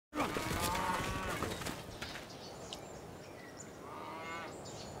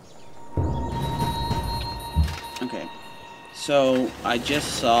So, I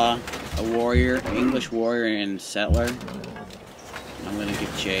just saw a warrior, English warrior and settler. I'm gonna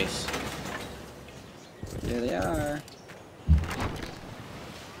give chase. There they are.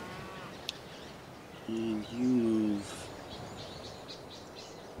 And you move.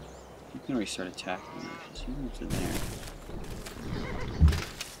 You can already start attacking them. So you move to there.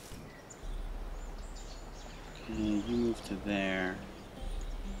 Okay, you move to there.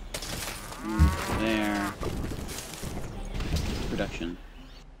 You move to there. Production.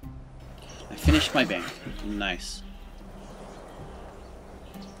 I finished my bank. Nice.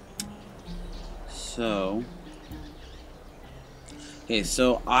 So... Okay,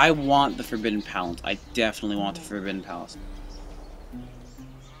 so I want the Forbidden Palace. I definitely want the Forbidden Palace.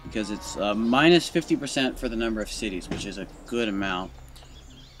 Because it's minus 50% for the number of cities, which is a good amount.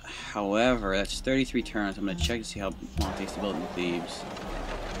 However, that's 33 turns. I'm going to check to see how long it takes to build in Thebes.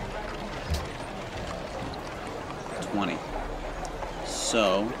 20.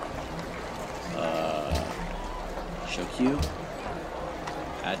 So, show Q,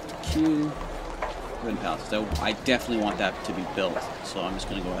 add Q, Forbidden Palace. So I definitely want that to be built. So I'm just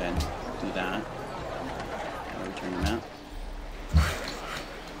going to go ahead and do that. I'll return the map.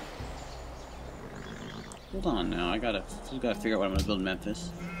 Hold on now, I gotta figure out what I'm gonna build in Memphis.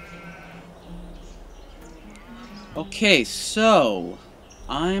 Okay, so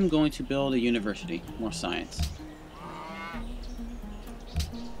I'm going to build a university, more science.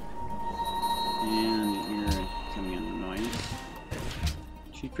 And you're coming in annoyance.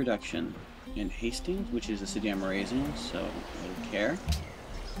 Treat production in Hastings, which is the city I'm raising, so I don't care.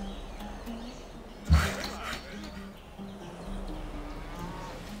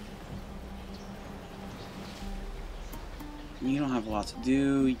 You don't have a lot to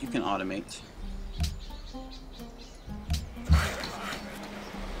do, you can automate.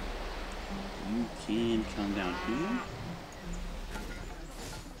 You can come down here.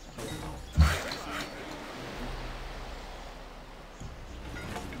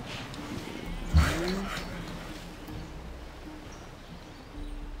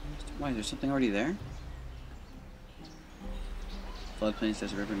 Why, is there something already there? Floodplains,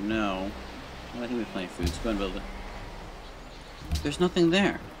 desert river, no. Well, I think we have plenty of food, so go ahead and build it. There's nothing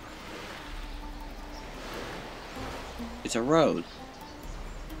there. It's a road.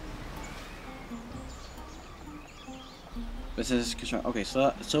 This is okay.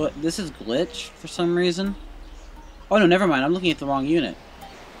 So this is glitched for some reason. Oh no, never mind. I'm looking at the wrong unit.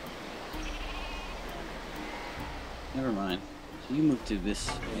 Never mind. So you move to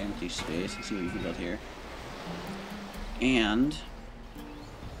this empty space. Let's see what you can build here. And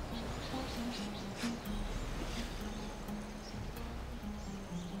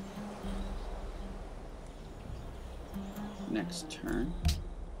next turn.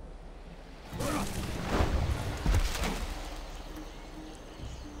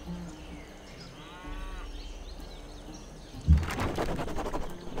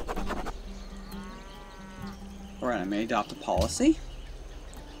 Alright, I may adopt a policy.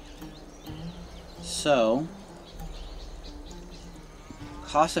 So,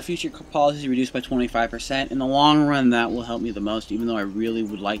 cost of future policies reduced by 25%. In the long run, that will help me the most, even though I really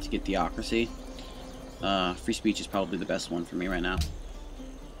would like to get theocracy. Free speech is probably the best one for me right now.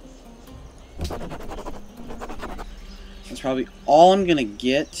 That's probably all I'm gonna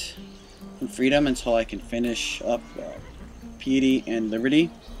get from freedom until I can finish up piety and liberty.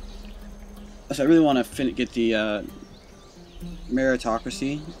 So I really want to get the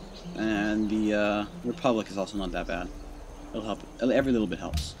meritocracy, and the republic is also not that bad. It'll help. Every little bit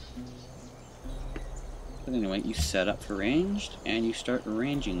helps. But anyway, you set up for ranged, and you start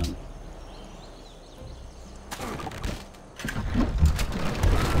arranging them.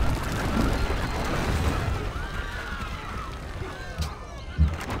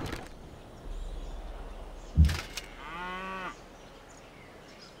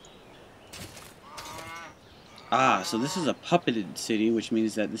 Ah, so this is a puppeted city, which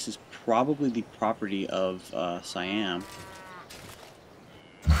means that this is probably the property of Siam.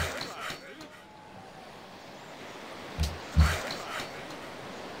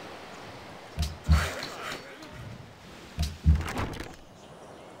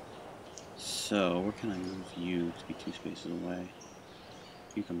 So, where can I move you to be 2 spaces away?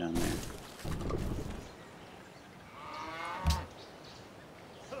 You come down there.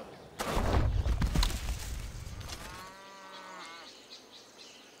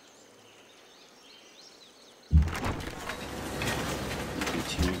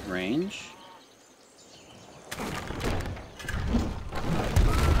 Range. Okay,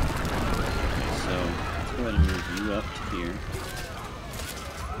 so let's go ahead and move you up to here.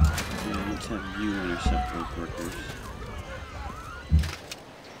 And let's have you intercept those workers.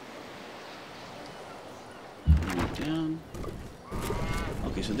 down.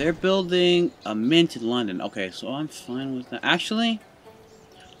 Okay, so they're building a mint in London. Okay, so I'm fine with that. Actually,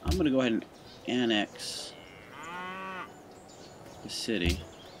 I'm gonna go ahead and annex the city.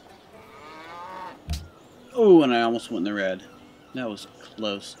 Oh, and I almost went in the red. That was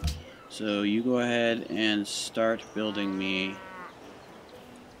close. So you go ahead and start building me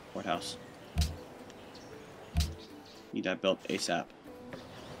courthouse. Need that built ASAP.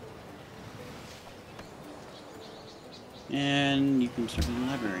 And you can start building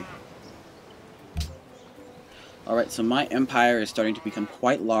the library. Alright, so my empire is starting to become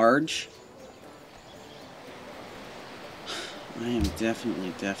quite large. I am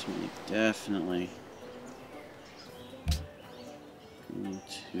definitely going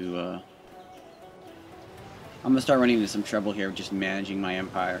to, I'm gonna start running into some trouble here just managing my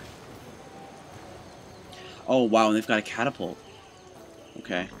empire. Oh wow, and they've got a catapult.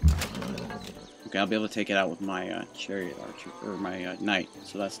 Okay. Okay, I'll be able to take it out with my chariot archer or my knight.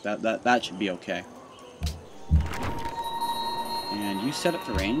 So that should be okay. And you set up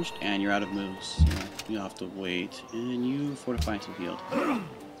for ranged, and you're out of moves. So you'll have to wait, and you fortify some field.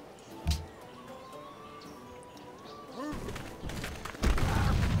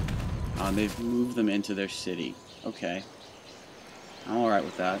 They've moved them into their city. Okay. I'm alright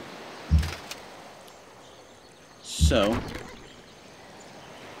with that. So,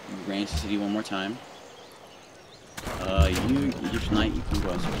 range the city one more time. You, Egyptian Knight, you can go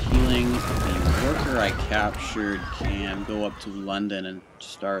out some healing. The worker I captured can go up to London and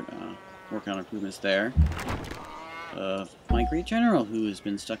start working on improvements there. My great general, who has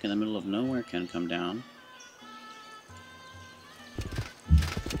been stuck in the middle of nowhere, can come down.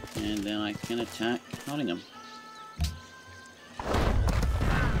 And then I can attack Nottingham.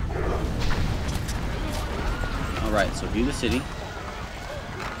 Alright, so view the city.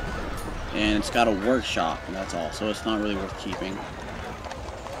 And it's got a workshop, and that's all, so it's not really worth keeping.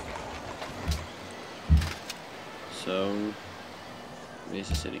 So, raise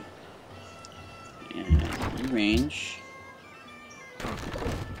the city. And range.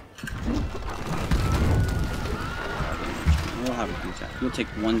 We'll have a attack. You'll take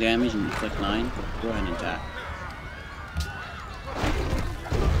 1 damage and you click 9. Go ahead and attack.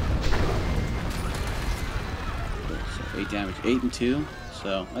 So 8 damage. 8 and 2.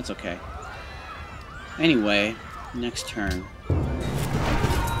 So that's okay. Anyway, next turn.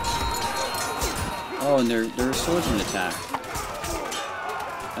 Oh, and their swordsman attack.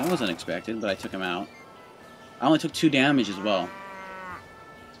 That was unexpected, but I took him out. I only took 2 damage as well.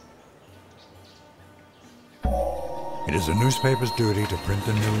 It is a newspaper's duty to print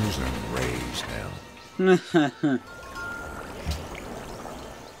the news and raise hell.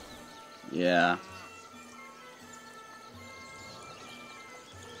 Yeah.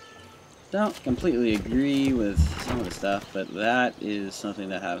 Don't completely agree with some of the stuff, but that is something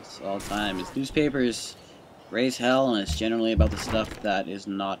that happens all the time. Is newspapers raise hell, and it's generally about the stuff that is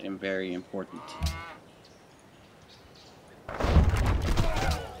not very important.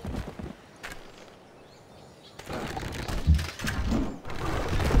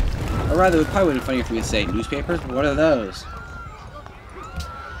 Or rather, it probably would have been funnier for me to say newspapers, but what are those?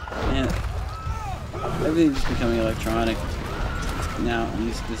 Man, everything's becoming electronic now, at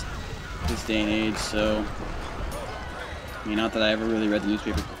least this day and age, so I mean, not that I ever really read the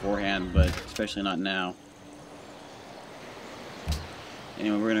newspapers beforehand, but especially not now.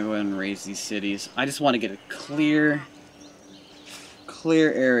 Anyway, we're gonna go ahead and raise these cities. I just want to get a clear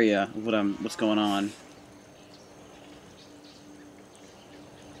area of what's going on.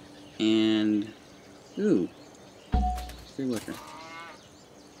 And ooh, free worker.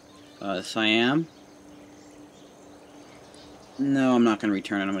 Siam. No, I'm not going to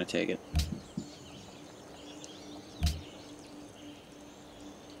return it. I'm going to take it.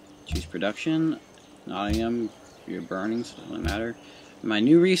 Choose production. Nottingham. Your burnings. Doesn't matter. My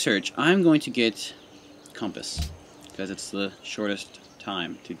new research. I'm going to get compass because it's the shortest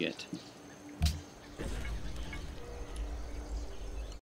time to get.